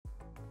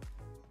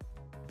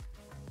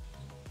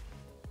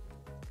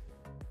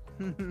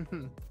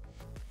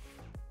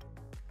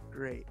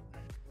Great.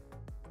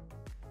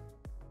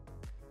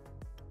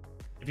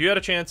 If you had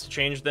a chance to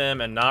change them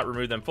and not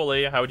remove them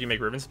fully, how would you make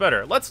Rivens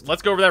better? Let's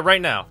go over that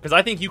right now, because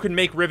I think you can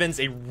make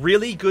Rivens a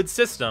really good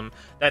system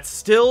that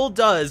still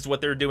does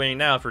what they're doing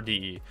now for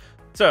DE.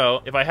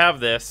 So, if I have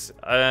this,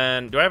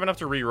 and do I have enough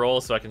to re-roll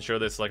so I can show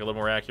this like a little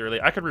more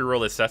accurately? I could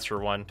re-roll his sets for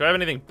one. Do I have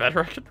anything better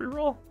I could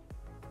re-roll?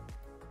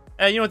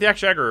 You know what? The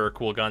Axe-Jagger are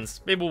cool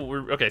guns. Maybe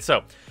okay,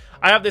 so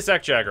I have this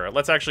Axe-Jagger.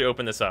 Let's actually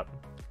open this up.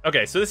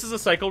 Okay, so this is a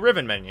Cycle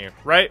Riven menu,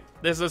 right?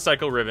 This is a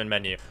Cycle Riven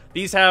menu.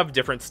 These have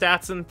different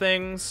stats and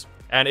things,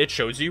 and it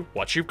shows you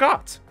what you've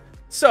got.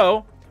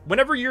 So,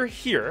 whenever you're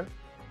here,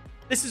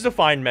 this is a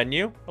fine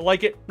menu. I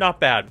like it,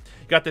 not bad.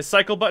 You got this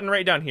cycle button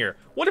right down here.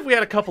 What if we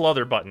had a couple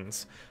other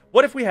buttons?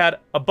 What if we had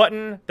a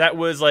button that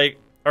was like,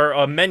 or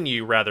a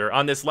menu rather,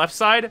 on this left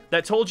side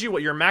that told you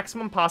what your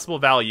maximum possible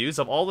values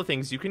of all the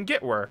things you can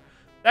get were?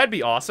 That'd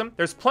be awesome.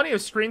 There's plenty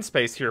of screen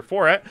space here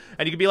for it,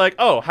 and you could be like,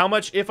 oh, how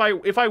much, if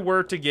I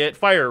were to get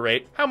fire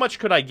rate, how much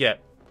could I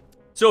get?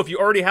 So if you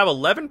already have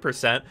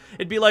 11%,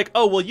 it'd be like,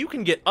 oh, well, you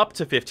can get up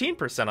to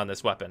 15% on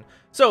this weapon.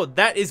 So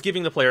that is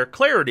giving the player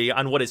clarity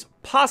on what is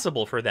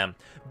possible for them.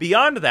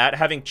 Beyond that,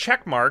 having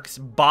check marks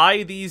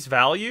by these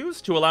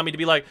values to allow me to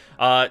be like,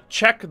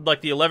 check like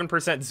the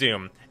 11%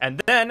 zoom.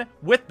 And then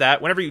with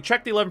that, whenever you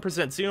check the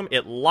 11% zoom,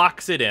 it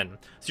locks it in.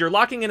 So you're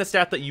locking in a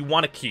stat that you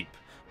want to keep.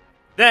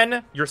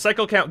 Then your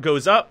cycle count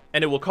goes up,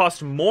 and it will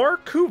cost more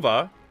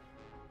Kuva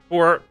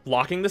or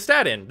locking the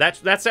stat in. That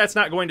stat's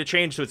not going to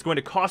change, so it's going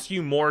to cost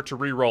you more to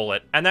re-roll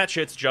it, and that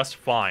shit's just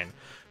fine.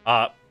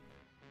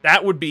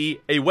 That would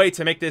be a way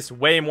to make this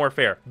way more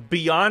fair.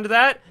 Beyond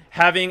that,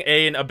 having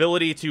an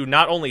ability to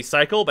not only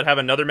cycle, but have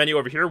another menu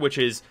over here, which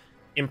is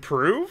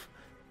improve,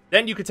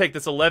 then you could take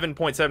this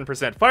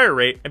 11.7% fire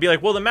rate and be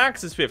like, well, the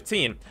max is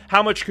 15.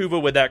 How much Kuva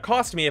would that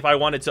cost me if I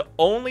wanted to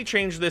only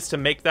change this to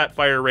make that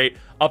fire rate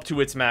up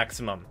to its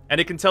maximum?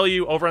 And it can tell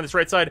you over on this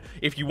right side,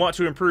 if you want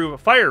to improve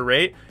fire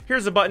rate,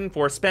 here's a button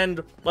for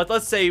spend,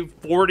 let's say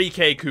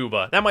 40k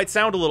Kuva. That might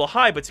sound a little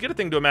high, but to get a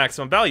thing to a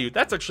maximum value,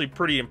 that's actually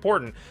pretty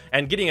important.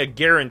 And getting a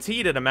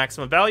guaranteed at a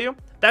maximum value,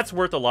 that's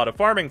worth a lot of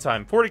farming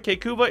time. 40k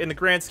Kuva in the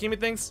grand scheme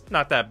of things,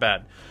 not that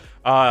bad.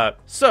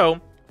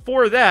 So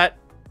for that,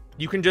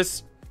 you can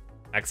just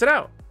exit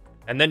out,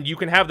 and then you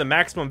can have the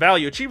maximum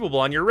value achievable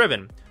on your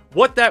Riven.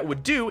 What that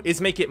would do is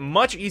make it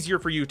much easier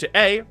for you to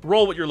A,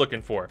 roll what you're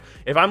looking for.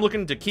 If I'm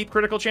looking to keep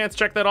critical chance,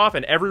 check that off,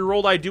 and every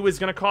roll I do is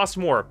going to cost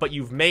more, but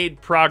you've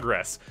made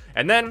progress.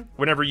 And then,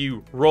 whenever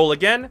you roll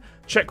again,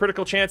 check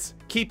critical chance,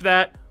 keep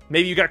that.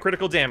 Maybe you got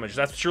critical damage,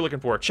 that's what you're looking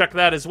for. Check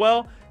that as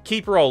well,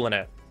 keep rolling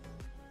it.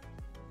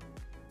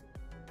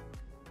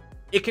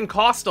 It can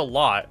cost a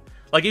lot.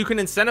 Like, you can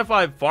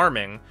incentivize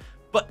farming,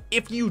 but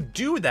if you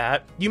do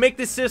that, you make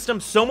this system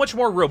so much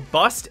more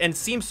robust and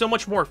seem so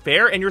much more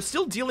fair, and you're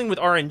still dealing with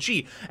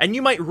RNG, and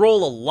you might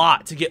roll a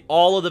lot to get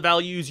all of the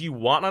values you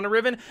want on a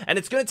Riven, and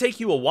it's going to take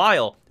you a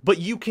while, but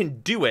you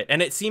can do it,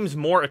 and it seems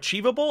more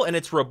achievable, and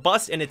it's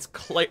robust, and it's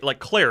like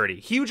clarity.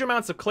 Huge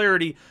amounts of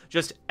clarity,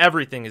 just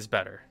everything is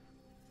better.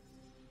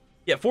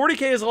 Yeah,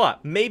 40k is a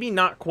lot. Maybe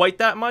not quite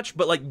that much,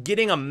 but like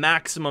getting a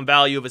maximum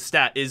value of a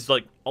stat is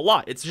like a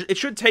lot. It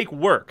should take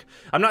work.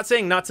 I'm not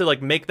saying not to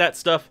like make that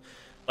stuff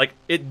like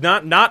it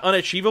not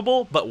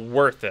unachievable, but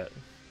worth it.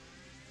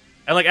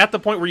 And like at the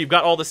point where you've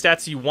got all the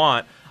stats you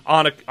want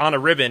on a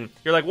Riven,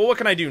 you're like, well, what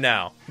can I do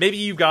now? Maybe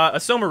you've got a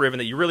Soma Riven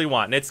that you really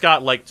want, and it's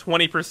got like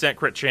 20%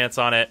 crit chance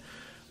on it.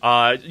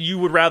 You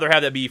would rather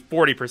have that be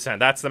 40%.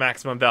 That's the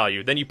maximum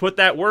value. Then you put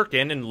that work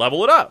in and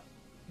level it up.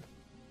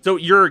 So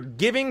you're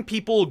giving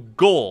people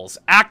goals,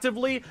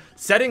 actively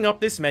setting up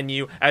this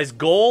menu as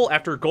goal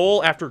after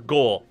goal after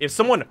goal. If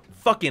someone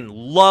fucking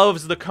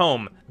loves the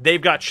comb,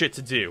 they've got shit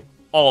to do.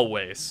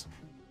 Always.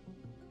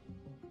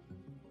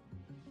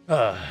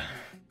 You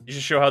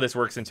should show how this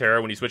works in Terra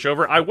when you switch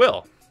over. I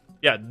will.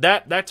 Yeah,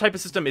 that type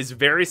of system is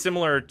very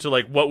similar to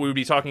like what we would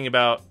be talking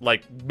about,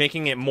 like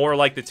making it more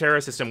like the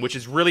Terra system, which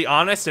is really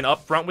honest and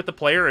upfront with the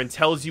player and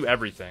tells you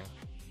everything.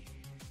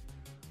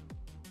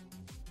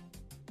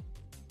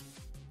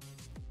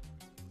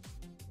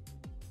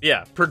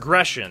 Yeah,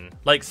 progression.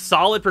 Like,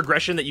 solid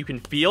progression that you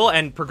can feel,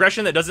 and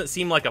progression that doesn't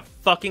seem like a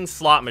fucking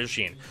slot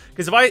machine.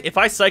 Because if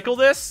I cycle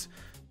this,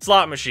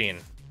 slot machine,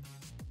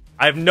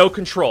 I have no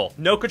control.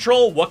 No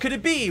control, what could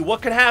it be?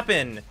 What could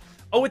happen?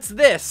 Oh, it's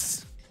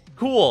this.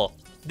 Cool.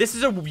 This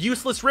is a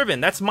useless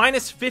Riven. That's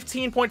minus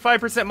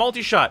 15.5%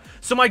 multi-shot,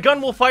 so my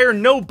gun will fire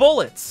no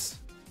bullets.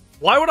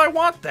 Why would I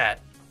want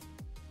that?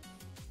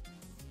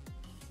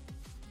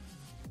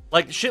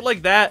 Like, shit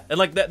like that, and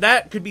like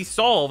that could be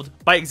solved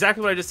by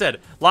exactly what I just said.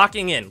 Lock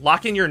in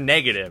your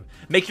negative.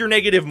 Make your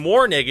negative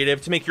more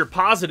negative to make your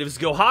positives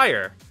go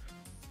higher.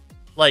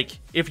 Like,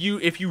 if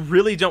you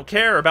really don't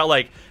care about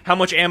like how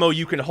much ammo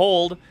you can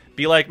hold,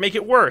 be like, make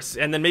it worse.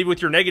 And then maybe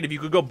with your negative, you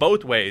could go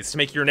both ways to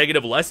make your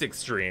negative less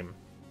extreme.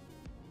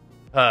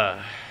 Also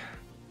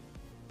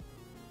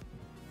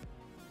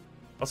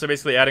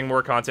basically adding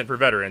more content for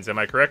veterans, am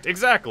I correct?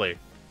 Exactly.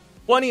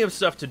 Plenty of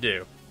stuff to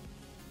do.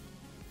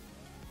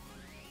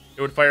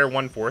 It would fire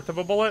 1/4 of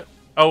a bullet?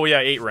 Oh, yeah,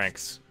 8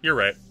 ranks. You're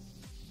right.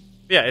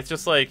 Yeah, it's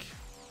just like...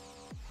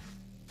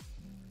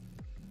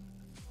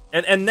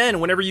 And then,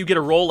 whenever you get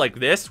a roll like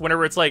this,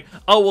 whenever it's like,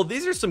 oh, well,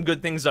 these are some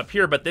good things up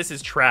here, but this is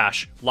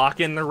trash. Lock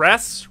in the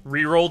rest,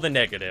 re-roll the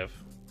negative.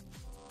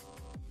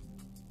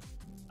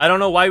 I don't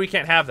know why we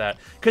can't have that.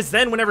 Because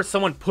then, whenever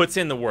someone puts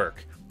in the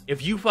work,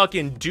 if you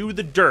fucking do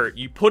the dirt,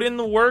 you put in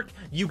the work,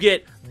 you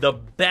get the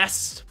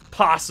best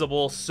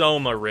possible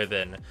Soma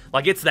Riven.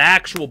 Like, it's the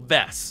actual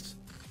best.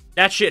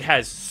 That shit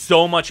has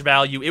so much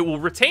value. It will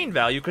retain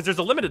value because there's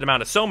a limited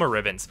amount of Soma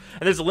Rivens.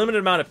 And there's a limited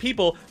amount of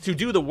people to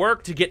do the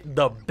work to get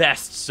the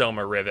best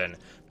Soma Riven.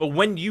 But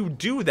when you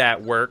do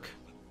that work,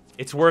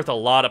 it's worth a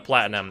lot of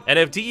platinum. And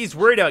if DE's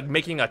worried about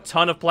making a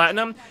ton of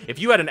platinum, if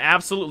you had an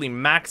absolutely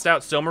maxed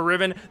out Soma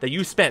Riven that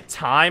you spent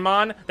time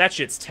on, that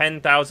shit's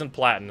 10,000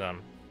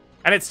 platinum.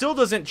 And it still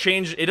doesn't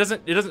change, it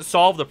doesn't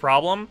solve the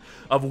problem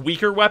of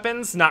weaker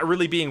weapons not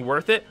really being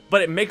worth it,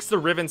 but it makes the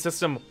Riven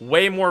system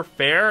way more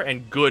fair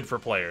and good for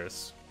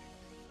players.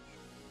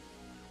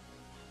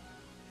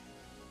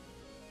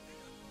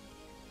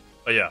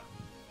 But yeah.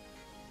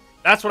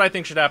 That's what I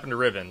think should happen to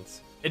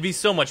Rivens. It'd be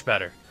so much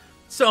better.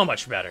 So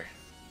much better.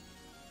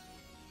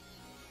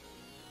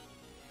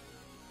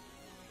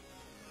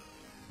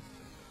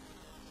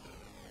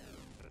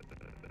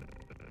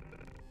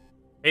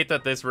 Hate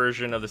that this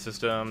version of the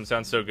system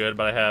sounds so good,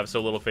 but I have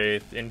so little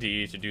faith in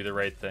DE to do the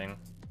right thing.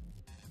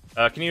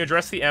 Can you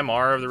address the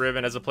MR of the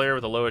Riven? As a player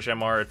with a lowish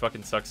MR, it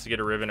fucking sucks to get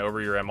a Riven over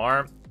your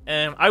MR.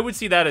 And I would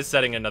see that as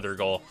setting another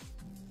goal.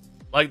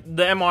 Like,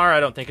 the MR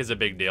I don't think is a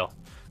big deal.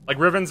 Like,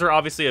 Rivens are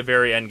obviously a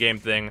very endgame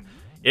thing.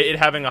 It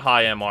having a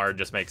high MR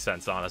just makes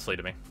sense, honestly,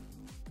 to me.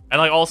 And,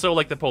 like, also,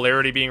 like, the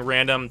polarity being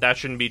random, that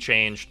shouldn't be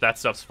changed. That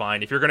stuff's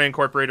fine. If you're going to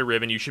incorporate a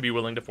Riven, you should be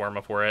willing to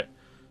forma for it.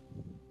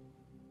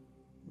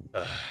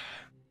 Ugh.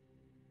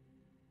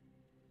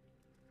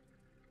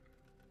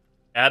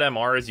 Add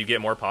MR as you get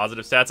more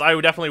positive stats. I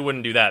definitely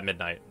wouldn't do that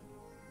Midnight.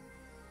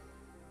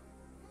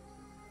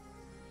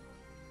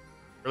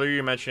 Earlier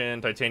you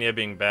mentioned Titania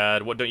being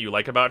bad. What don't you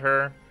like about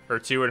her? Her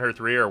 2 and her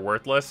 3 are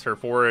worthless. Her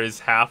 4 is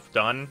half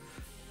done.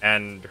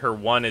 And her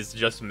 1 is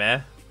just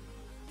meh.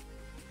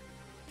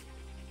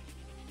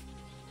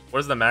 What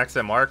is the max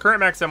MR?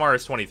 Current max MR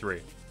is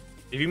 23.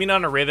 If you mean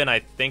on a Riven, I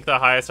think the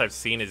highest I've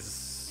seen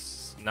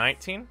is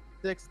 19?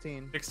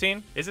 16.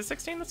 16? Is it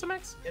 16 that's the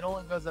max? It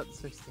only goes up to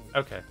 16.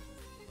 Okay.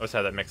 Let's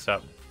have that mixed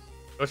up.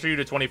 Close for you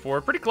to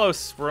 24. Pretty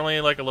close. We're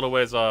only like a little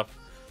ways off.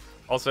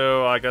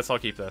 Also, I guess I'll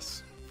keep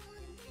this.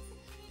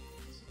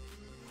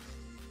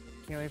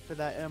 Can't wait for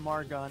that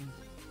MR gun.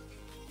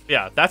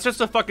 Yeah, that's just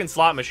a fucking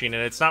slot machine,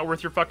 and it's not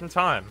worth your fucking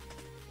time.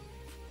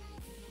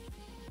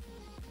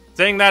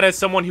 Saying that as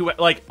someone who,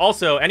 like,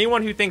 also,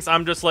 anyone who thinks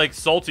I'm just, like,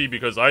 salty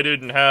because I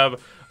didn't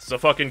have a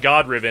fucking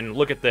God Riven,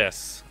 look at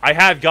this. I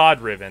have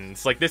God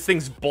Rivens. Like, this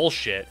thing's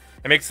bullshit.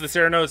 It makes the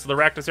Ceranos, the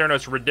Rakdos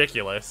Ceranos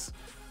ridiculous.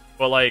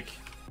 But, like,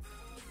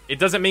 it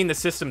doesn't mean the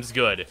system's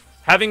good.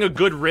 Having a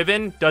good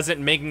Riven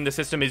doesn't mean the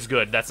system is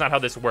good. That's not how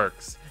this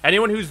works.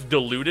 Anyone who's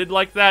deluded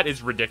like that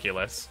is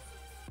ridiculous.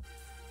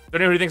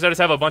 Anyone who thinks I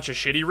just have a bunch of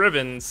shitty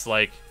Rivens,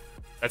 like,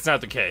 that's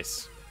not the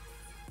case.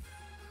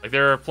 Like,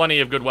 there are plenty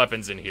of good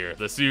weapons in here.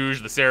 The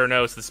Suge, the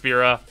Ceranos, the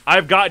Spira.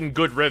 I've gotten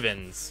good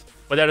Rivens,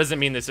 but that doesn't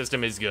mean the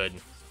system is good.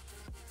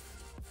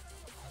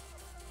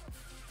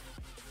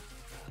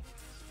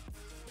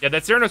 Yeah,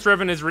 that Ceranos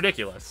Riven is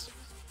ridiculous.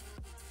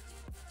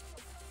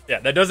 Yeah,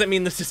 that doesn't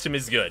mean the system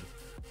is good.